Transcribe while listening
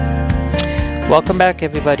Welcome back,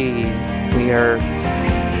 everybody. We are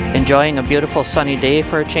enjoying a beautiful sunny day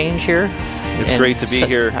for a change here. It's great to be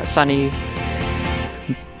here. Sunny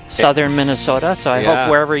southern Minnesota. So I hope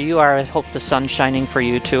wherever you are, I hope the sun's shining for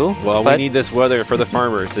you too. Well, we need this weather for the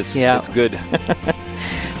farmers. It's good.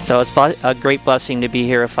 So it's a great blessing to be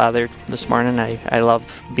here, Father, this morning. I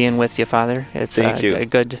love being with you, Father. It's Thank you. A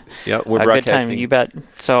good, we're a good broadcasting. time. You bet.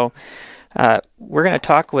 So we're going to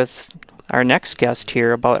talk with our next guest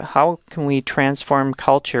here about how can we transform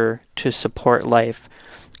culture to support life,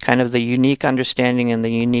 kind of the unique understanding and the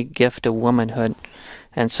unique gift of womanhood.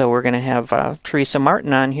 And so we're going to have Teresa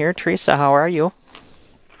Martin on here. Teresa, how are you?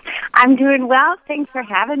 I'm doing well. Thanks for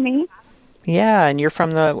having me. Yeah, and you're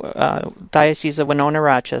from the Diocese of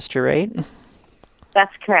Winona-Rochester, right?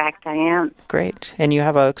 That's correct, I am. Great. And you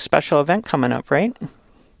have a special event coming up, right?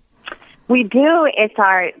 We do. It's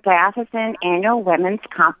our Diocesan Annual Women's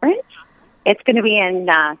Conference. It's going to be in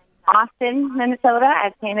Austin, Minnesota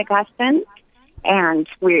at St. Augustine. And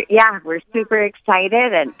we're super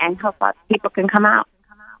excited and hope lots of people can come out.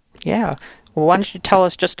 Yeah. Well, why don't you tell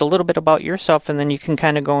us just a little bit about yourself, and then you can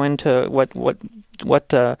kind of go into what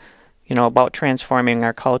the about transforming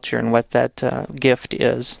our culture and what that gift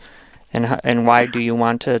is, and why do you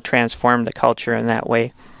want to transform the culture in that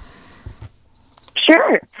way?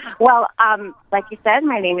 Sure. Well, like you said,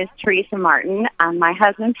 my name is Teresa Martin. My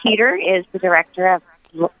husband, Peter, is the director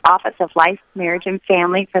of Office of Life, Marriage, and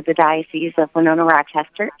Family for the Diocese of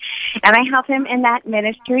Winona-Rochester, and I help him in that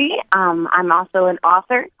ministry. I'm also an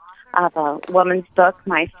author of a woman's book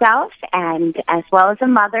myself, and as well as a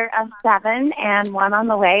mother of 7 and one on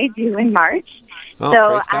the way, due in March. Oh,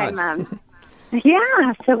 so praise God.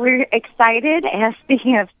 I'm, so we're excited. And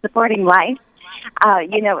speaking of supporting life,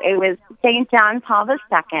 it was St. John Paul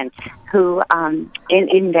II who, in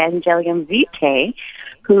Evangelium Vitae,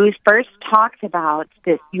 who first talked about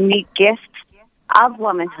this unique gift of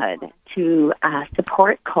womanhood to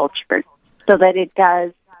support culture so that it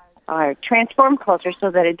does, or transform culture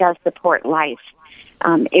so that it does support life.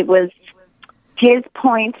 It was his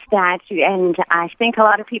point that, and I think a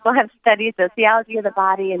lot of people have studied sociology of the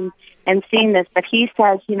body and seen this, but he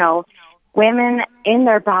says, women in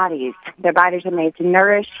their bodies are made to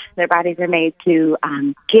nourish, their bodies are made to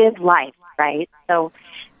give life, right? So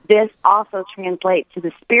this also translates to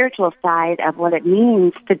the spiritual side of what it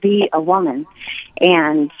means to be a woman.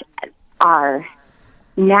 And our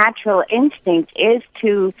natural instinct is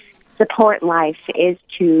to support life, is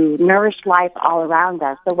to nourish life all around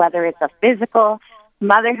us. So whether it's a physical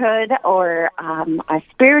motherhood or a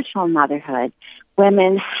spiritual motherhood,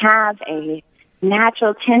 women have a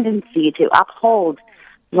natural tendency to uphold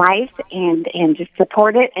life and to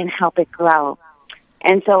support it and help it grow.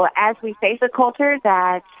 And so as we face a culture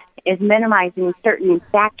that is minimizing certain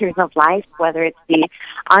factors of life, whether it's the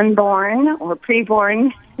unborn or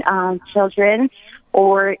preborn children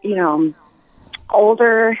or,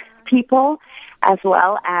 older people, as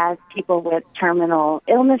well as people with terminal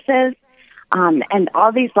illnesses, and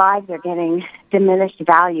all these lives are getting diminished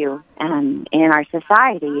value in our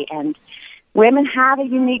society. And women have a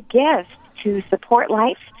unique gift to support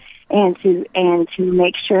life and to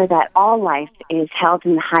make sure that all life is held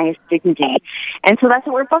in the highest dignity. And so that's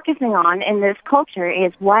what we're focusing on in this culture,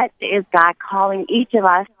 is what is God calling each of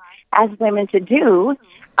us as women to do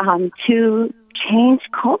to change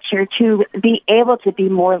culture, to be able to be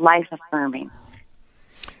more life-affirming.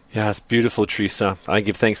 Yeah, it's beautiful, Teresa. I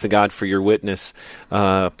give thanks to God for your witness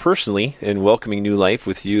personally in welcoming new life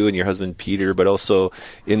with you and your husband, Peter, but also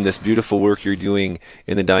in this beautiful work you're doing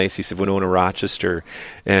in the Diocese of Winona-Rochester.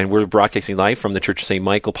 And we're broadcasting live from the Church of St.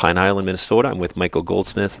 Michael, Pine Island, Minnesota. I'm with Michael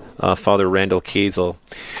Goldsmith, Father Randall Kazel.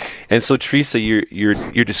 And so, Teresa,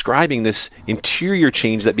 you're describing this interior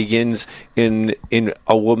change that begins in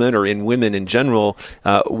a woman or in women in general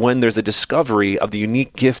when there's a discovery of the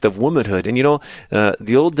unique gift of womanhood. And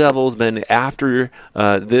the old devil's been after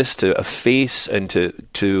this to efface and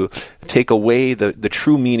to take away the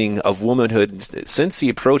true meaning of womanhood since he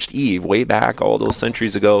approached Eve way back all those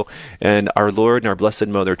centuries ago. And our Lord and our Blessed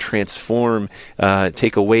Mother transform,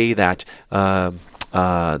 take away that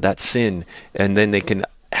sin, and then they can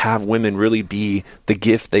have women really be the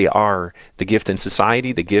gift they are, the gift in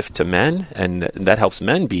society, the gift to men, and that helps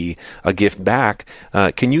men be a gift back.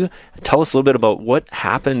 Can you tell us a little bit about what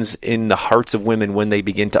happens in the hearts of women when they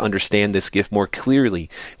begin to understand this gift more clearly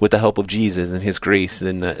with the help of Jesus and his grace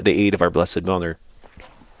and the aid of our Blessed Mother?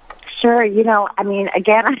 Sure.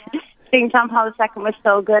 Again, St. John Paul II was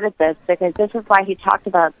so good at this, because this is why he talked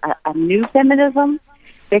about a new feminism,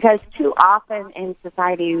 because too often in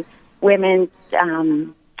society, women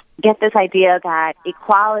get this idea that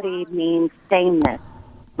equality means sameness,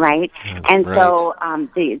 right? And right. so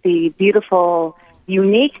the beautiful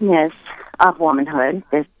uniqueness of womanhood,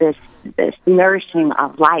 this nourishing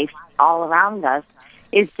of life all around us,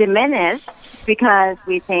 is diminished because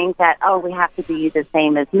we think that, oh, we have to be the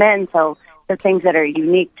same as men, so the things that are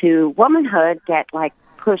unique to womanhood get like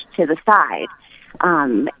pushed to the side.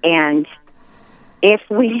 And if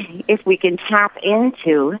we can tap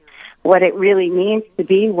into what it really means to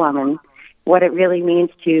be woman, what it really means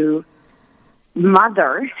to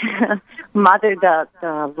mother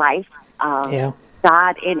the life of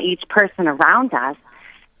God in each person around us,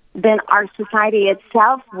 then our society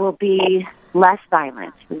itself will be less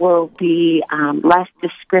violent, will be less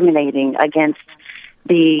discriminating against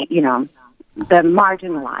the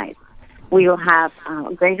marginalized. We will have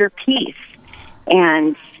greater peace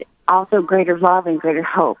and also greater love and greater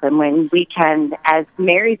hope. And when we can, as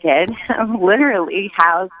Mary did, literally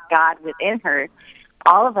house God within her,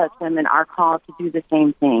 all of us women are called to do the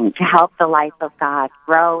same thing, to help the life of God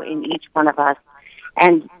grow in each one of us.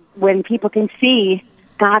 And when people can see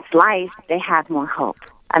God's life, they have more hope.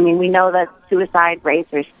 I mean, we know that suicide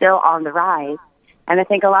rates are still on the rise, and I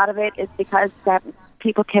think a lot of it is because that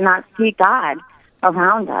people cannot see God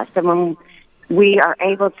around us. And when we are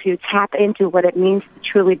able to tap into what it means to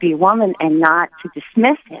truly be woman and not to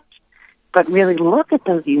dismiss it, but really look at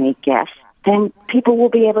those unique gifts, then people will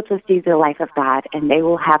be able to see the life of God, and they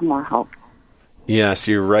will have more hope. Yes,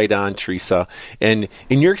 you're right on, Teresa. And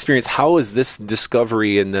in your experience, how is this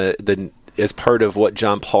discovery and the as part of what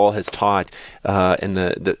John Paul has taught and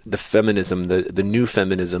the feminism, the new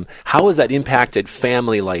feminism, how has that impacted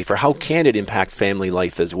family life, or how can it impact family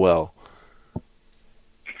life as well?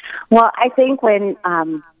 Well, I think when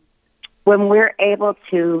we're able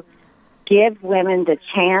to give women the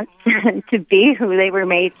chance to be who they were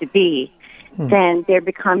made to be, then there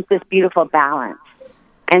becomes this beautiful balance.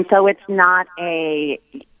 And so it's not a,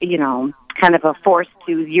 kind of a force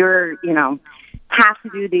to have to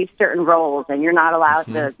do these certain roles and you're not allowed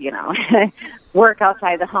to, work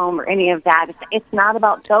outside the home or any of that. It's not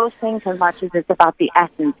about those things as much as it's about the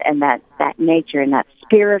essence and that nature and that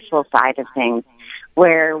spiritual side of things,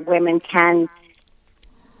 where women can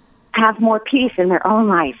have more peace in their own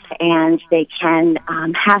life and they can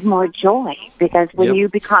have more joy, because when you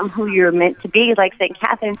become who you're meant to be, like St.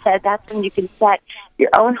 Catherine said, that's when you can set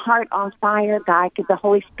your own heart on fire. God, because the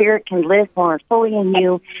Holy Spirit can live more fully in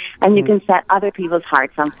you, and you can set other people's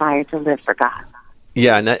hearts on fire to live for God.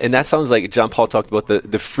 Yeah, and that sounds like John Paul talked about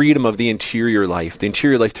the freedom of the interior life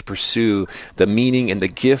to pursue the meaning and the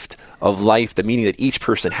gift of life, the meaning that each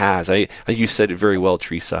person has. I think you said it very well,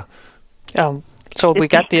 Teresa. So we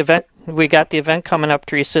got the event. We got the event coming up,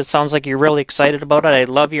 Teresa. It sounds like you're really excited about it. I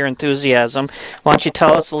love your enthusiasm. Why don't you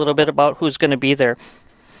tell us a little bit about who's going to be there?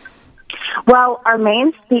 Well, our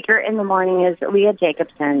main speaker in the morning is Leah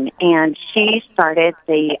Jacobson, and she started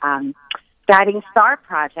the Guiding Star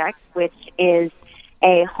Project, which is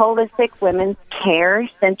a holistic women's care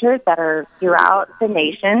center that are throughout the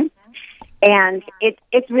nation. And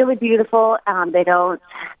it's really beautiful. They don't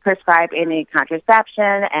prescribe any contraception,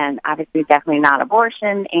 and obviously definitely not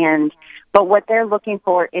abortion. But what they're looking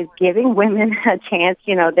for is giving women a chance.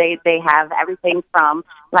 They have everything from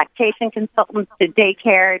lactation consultants to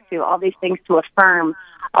daycare to all these things to affirm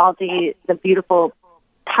all the beautiful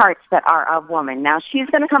parts that are of woman. Now, she's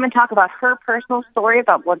going to come and talk about her personal story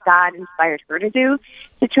about what God inspired her to do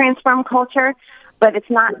to transform culture. But it's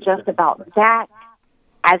not just about that,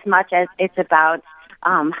 as much as it's about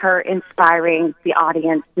her inspiring the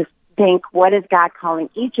audience to think, what is God calling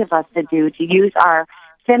each of us to do, to use our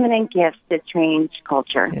feminine gifts to change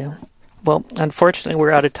culture? Yeah. Well, unfortunately,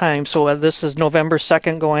 we're out of time. So this is November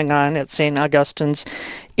 2nd going on at St. Augustine's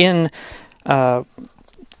in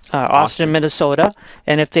Austin, Minnesota.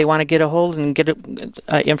 And if they want to get a hold and get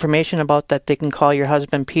information about that, they can call your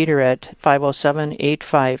husband, Peter, at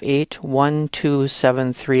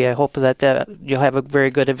 507-858-1273. I hope that you'll have a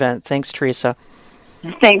very good event. Thanks, Teresa.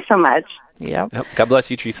 Thanks so much. Yep. God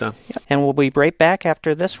bless you, Teresa. And we'll be right back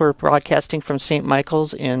after this. We're broadcasting from St.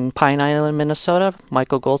 Michael's in Pine Island, Minnesota.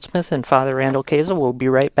 Michael Goldsmith and Father Randall Kazel will be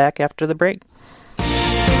right back after the break.